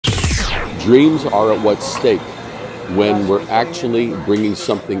Dreams are at what's stake when we're actually bringing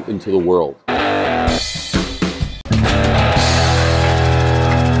something into the world.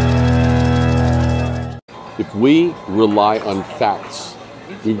 If we rely on facts,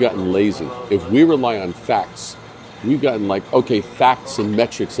 we've gotten lazy. If we rely on facts, we've gotten like, okay, facts and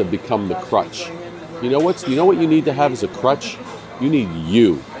metrics have become the crutch. You know what you need to have as a crutch? You need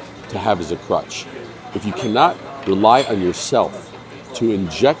you to have as a crutch. If you cannot rely on yourself to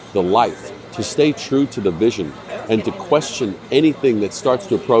inject the life, to stay true to the vision, and to question anything that starts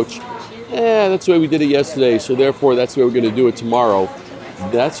to approach, that's the way we did it yesterday, so therefore that's the way we're going to do it tomorrow,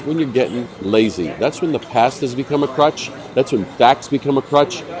 that's when you're getting lazy. That's when the past has become a crutch. That's when facts become a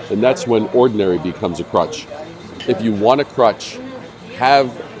crutch. And that's when ordinary becomes a crutch. If you want a crutch,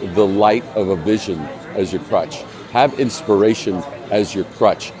 have the light of a vision as your crutch. Have inspiration as your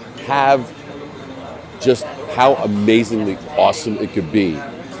crutch. Have just how amazingly awesome it could be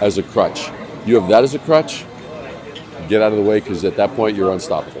as a crutch. You have that as a crutch, get out of the way, because at that point you're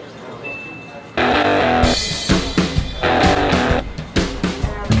unstoppable.